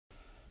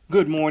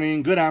Good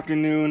morning, good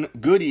afternoon,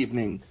 good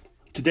evening.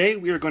 Today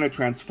we are going to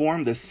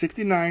transform the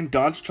 69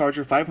 Dodge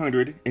Charger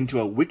 500 into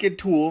a wicked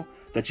tool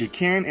that you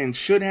can and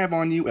should have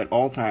on you at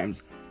all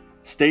times.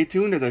 Stay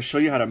tuned as I show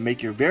you how to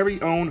make your very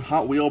own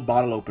Hot Wheel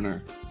bottle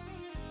opener.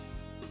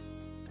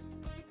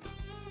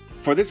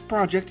 For this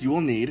project you will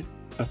need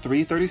a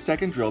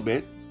 3/32 drill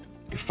bit,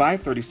 a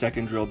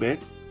 5/32 drill bit,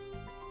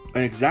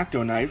 an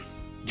X-Acto knife,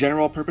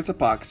 general purpose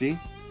epoxy,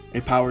 a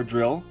power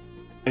drill,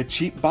 a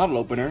cheap bottle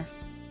opener,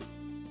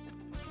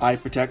 eye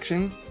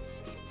protection,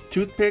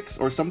 toothpicks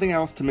or something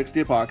else to mix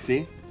the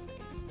epoxy,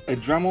 a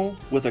Dremel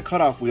with a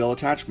cutoff wheel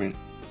attachment,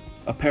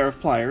 a pair of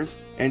pliers,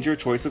 and your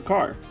choice of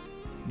car.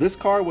 This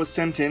car was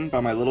sent in by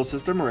my little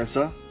sister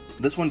Marissa.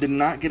 This one did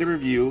not get a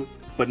review,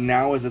 but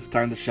now is its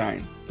time to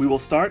shine. We will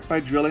start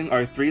by drilling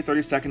our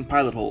 3/32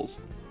 pilot holes,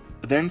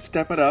 then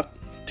step it up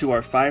to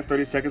our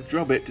 5/32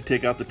 drill bit to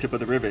take out the tip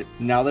of the rivet.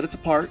 Now that it's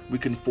apart, we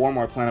can form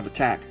our plan of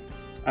attack.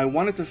 I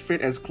want it to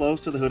fit as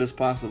close to the hood as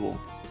possible,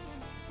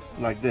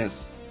 like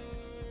this.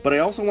 But I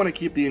also want to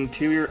keep the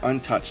interior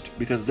untouched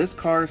because this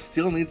car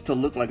still needs to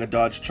look like a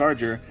Dodge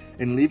Charger,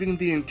 and leaving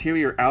the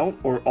interior out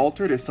or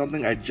altered is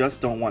something I just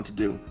don't want to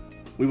do.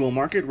 We will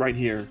mark it right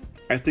here.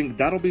 I think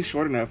that'll be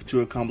short enough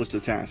to accomplish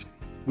the task.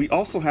 We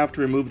also have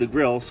to remove the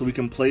grill so we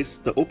can place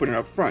the opener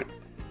up front.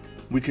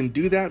 We can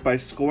do that by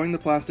scoring the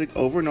plastic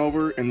over and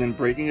over and then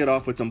breaking it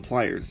off with some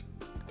pliers.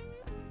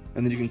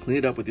 And then you can clean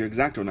it up with your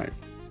X-Acto knife.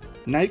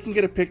 Now you can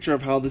get a picture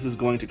of how this is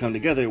going to come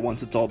together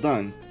once it's all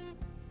done.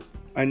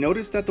 I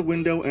noticed that the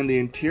window and the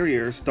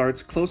interior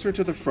starts closer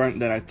to the front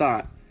than I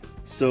thought,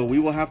 so we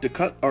will have to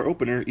cut our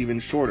opener even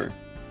shorter.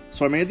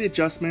 So I made the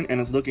adjustment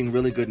and it's looking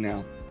really good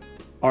now.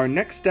 Our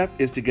next step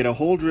is to get a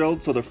hole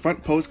drilled so the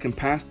front post can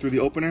pass through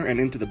the opener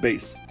and into the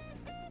base.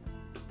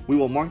 We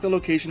will mark the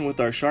location with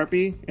our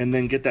Sharpie and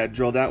then get that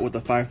drilled out with the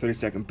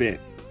 5/32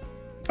 bit.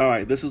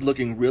 Alright, this is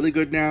looking really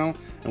good now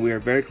and we are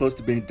very close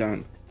to being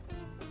done.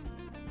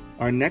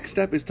 Our next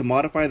step is to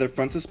modify the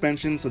front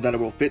suspension so that it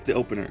will fit the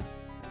opener.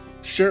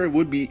 Sure, it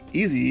would be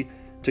easy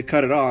to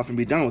cut it off and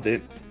be done with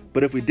it,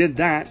 but if we did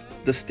that,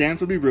 the stance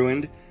would be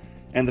ruined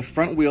and the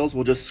front wheels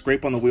will just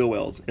scrape on the wheel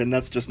wells, and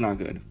that's just not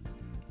good.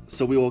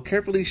 So we will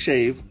carefully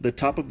shave the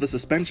top of the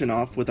suspension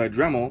off with our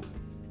Dremel,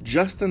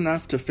 just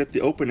enough to fit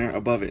the opener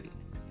above it.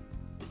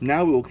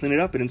 Now we will clean it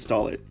up and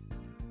install it.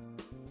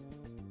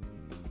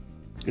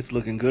 It's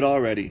looking good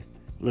already.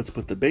 Let's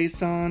put the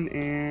base on,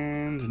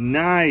 and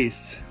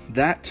nice!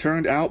 That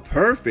turned out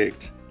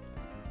perfect!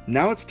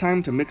 Now it's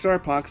time to mix our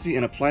epoxy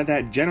and apply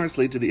that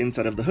generously to the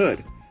inside of the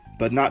hood,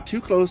 but not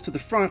too close to the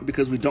front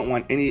because we don't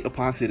want any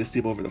epoxy to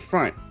seep over the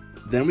front.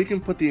 Then we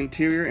can put the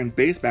interior and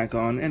base back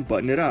on and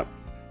button it up.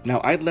 Now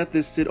I'd let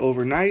this sit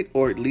overnight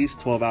or at least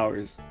 12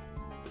 hours.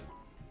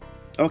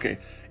 Okay,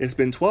 it's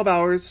been 12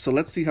 hours, so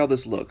let's see how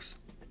this looks.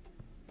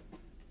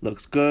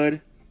 Looks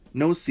good,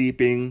 no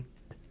seeping,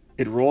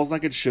 it rolls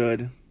like it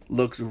should,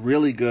 looks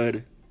really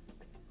good,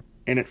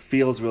 and it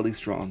feels really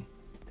strong.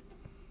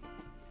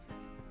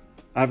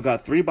 I've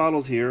got 3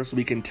 bottles here so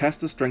we can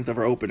test the strength of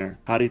our opener.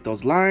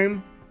 Jarritos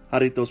Lime,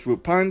 Jarritos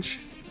Fruit Punch,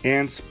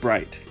 and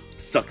Sprite.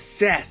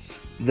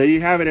 Success! There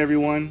you have it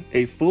everyone,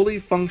 a fully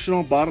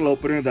functional bottle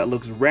opener that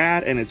looks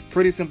rad and is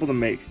pretty simple to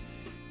make.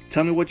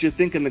 Tell me what you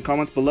think in the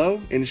comments below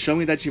and show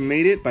me that you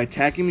made it by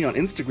tagging me on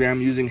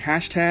Instagram using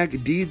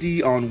hashtag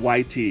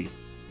 #DDONYT.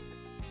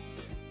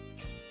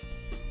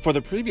 For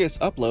the previous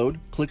upload,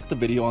 click the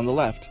video on the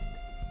left.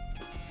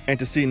 And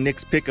to see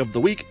Nick's pick of the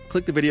week,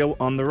 click the video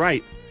on the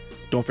right.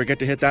 Don't forget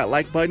to hit that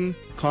like button,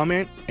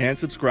 comment, and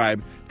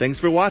subscribe. Thanks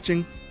for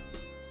watching.